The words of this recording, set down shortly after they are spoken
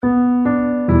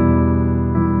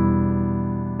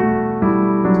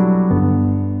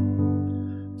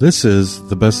This is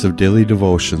the Best of Daily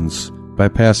Devotions by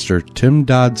Pastor Tim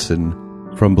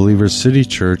Dodson from Believers City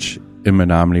Church in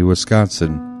Menominee,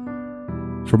 Wisconsin.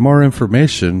 For more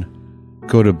information,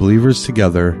 go to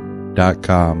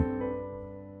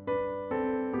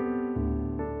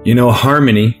believerstogether.com. You know,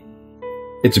 harmony,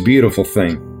 it's a beautiful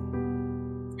thing.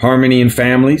 Harmony in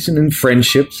families and in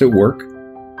friendships at work.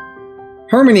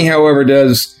 Harmony, however,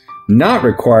 does not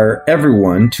require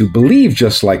everyone to believe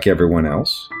just like everyone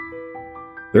else.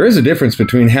 There is a difference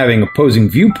between having opposing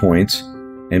viewpoints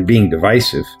and being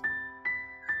divisive.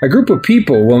 A group of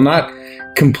people will not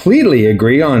completely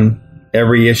agree on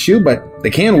every issue, but they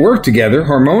can work together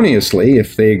harmoniously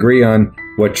if they agree on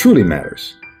what truly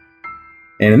matters.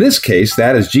 And in this case,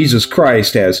 that is Jesus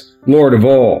Christ as Lord of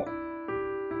all.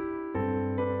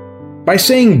 By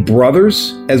saying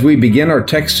brothers, as we begin our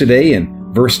text today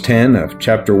in verse 10 of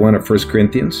chapter 1 of 1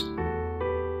 Corinthians,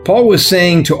 Paul was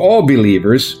saying to all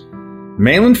believers,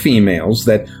 male and females,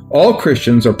 that all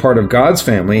Christians are part of God's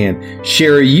family and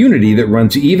share a unity that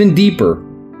runs even deeper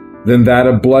than that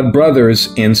of blood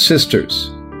brothers and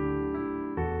sisters.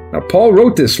 Now, Paul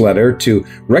wrote this letter to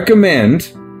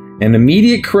recommend an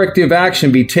immediate corrective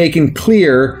action be taken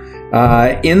clear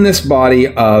in this body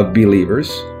of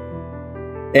believers,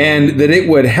 and that it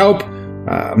would help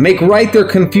make right their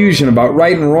confusion about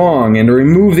right and wrong and to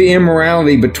remove the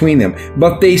immorality between them.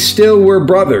 But they still were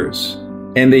brothers,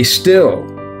 and they still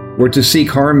were to seek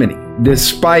harmony,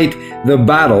 despite the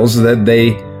battles that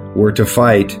they were to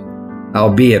fight,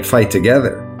 albeit fight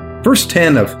together. Verse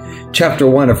 10 of chapter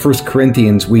 1 of 1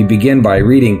 Corinthians, we begin by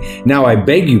reading, "Now I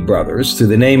beg you, brothers, through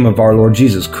the name of our Lord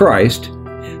Jesus Christ,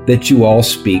 that you all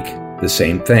speak the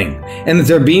same thing, and that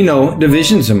there be no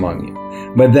divisions among you,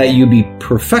 but that you be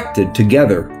perfected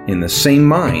together in the same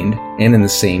mind and in the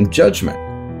same judgment."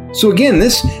 So again,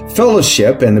 this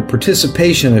fellowship and the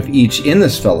participation of each in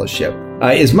this fellowship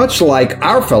is much like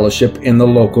our fellowship in the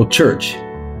local church.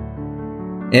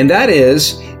 And that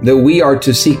is that we are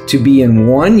to seek to be in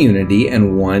one unity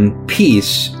and one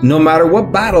peace, no matter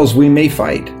what battles we may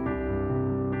fight.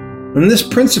 And this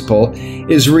principle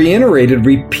is reiterated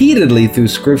repeatedly through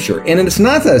Scripture, and it's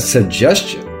not a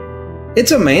suggestion,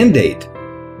 it's a mandate.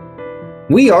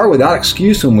 We are without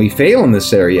excuse when we fail in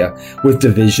this area with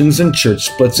divisions and church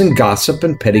splits and gossip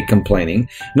and petty complaining,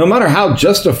 no matter how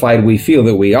justified we feel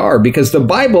that we are, because the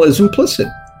Bible is implicit.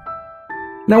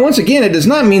 Now, once again, it does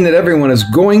not mean that everyone is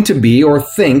going to be or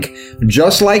think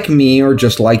just like me or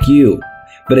just like you,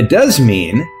 but it does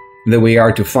mean that we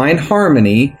are to find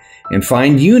harmony and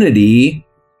find unity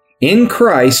in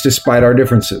Christ despite our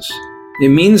differences. It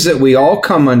means that we all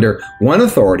come under one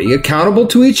authority, accountable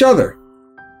to each other,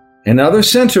 and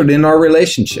other-centered in our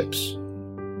relationships.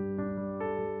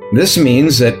 This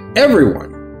means that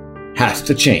everyone has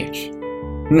to change,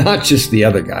 not just the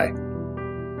other guy.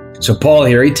 So Paul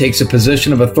here, he takes a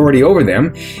position of authority over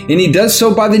them, and he does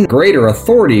so by the greater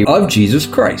authority of Jesus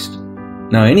Christ.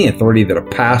 Now, any authority that a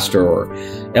pastor or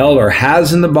elder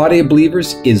has in the body of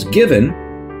believers is given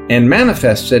and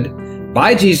manifested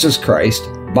by Jesus Christ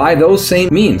by those same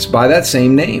means, by that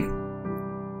same name.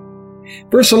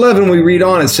 Verse 11, we read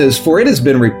on, it says, "For it has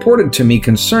been reported to me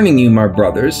concerning you, my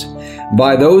brothers,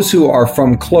 by those who are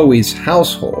from Chloe's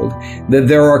household, that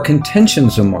there are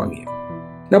contentions among you."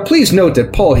 Now, please note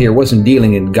that Paul here wasn't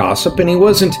dealing in gossip, and he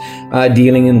wasn't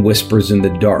dealing in whispers in the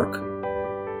dark.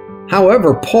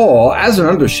 However, Paul, as an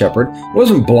under-shepherd,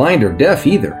 wasn't blind or deaf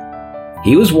either.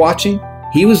 He was watching,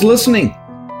 he was listening.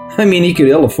 I mean, he could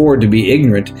ill afford to be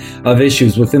ignorant of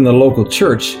issues within the local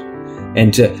church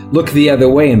and to look the other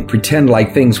way and pretend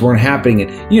like things weren't happening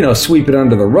and, sweep it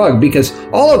under the rug, because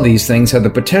all of these things have the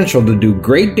potential to do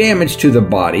great damage to the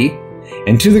body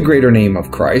and to the greater name of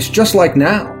Christ, just like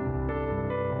now.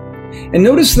 And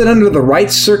notice that under the right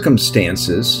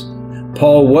circumstances,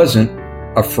 Paul wasn't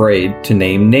afraid to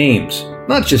name names,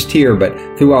 not just here, but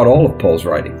throughout all of Paul's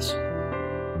writings.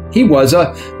 He was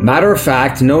a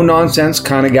matter-of-fact, no-nonsense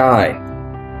kind of guy,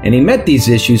 and he met these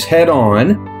issues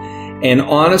head-on and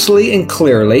honestly and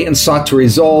clearly, and sought to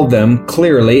resolve them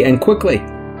clearly and quickly.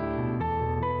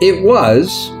 It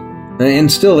was,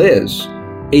 and still is,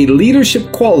 a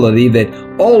leadership quality that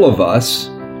all of us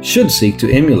should seek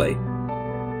to emulate.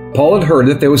 Paul had heard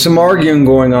that there was some arguing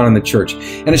going on in the church,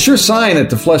 and a sure sign that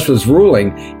the flesh was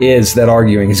ruling is that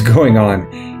arguing is going on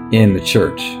in the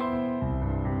church.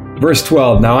 Verse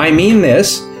 12, "Now I mean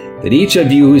this, that each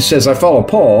of you who says, 'I follow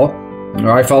Paul,' or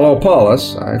 'I follow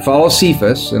Apollos,' 'I follow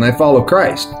Cephas,' and 'I follow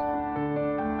Christ.'"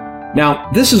 Now,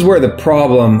 this is where the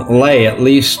problem lay, at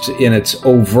least in its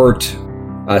overt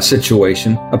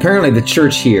situation. Apparently, the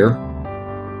church here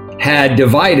had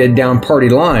divided down party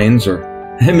lines, or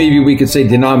Maybe we could say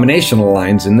denominational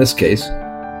lines in this case.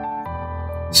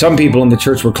 Some people in the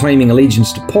church were claiming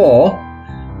allegiance to Paul,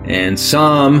 and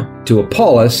some to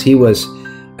Apollos. He was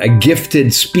a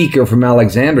gifted speaker from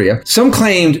Alexandria. Some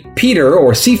claimed Peter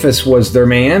or Cephas was their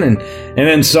man, and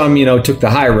then some, took the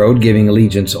high road, giving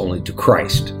allegiance only to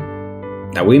Christ.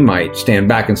 Now we might stand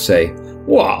back and say,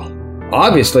 well,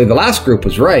 obviously the last group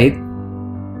was right.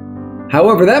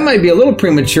 However, that might be a little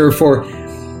premature, for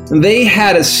they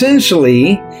had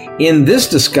essentially, in this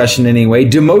discussion anyway,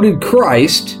 demoted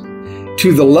Christ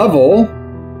to the level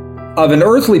of an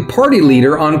earthly party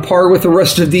leader on par with the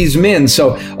rest of these men.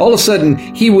 So all of a sudden,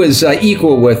 he was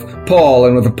equal with Paul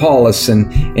and with Apollos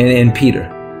and Peter.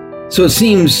 So it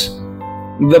seems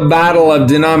the battle of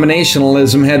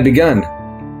denominationalism had begun.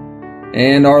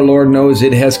 And our Lord knows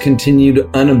it has continued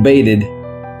unabated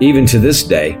even to this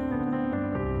day.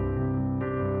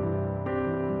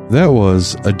 That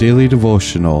was a daily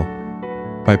devotional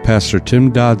by Pastor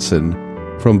Tim Dodson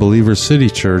from Believer City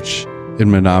Church in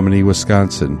Menominee,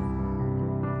 Wisconsin.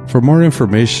 For more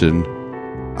information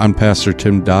on Pastor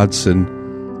Tim Dodson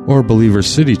or Believer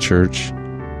City Church,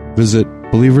 visit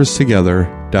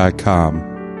believerstogether.com.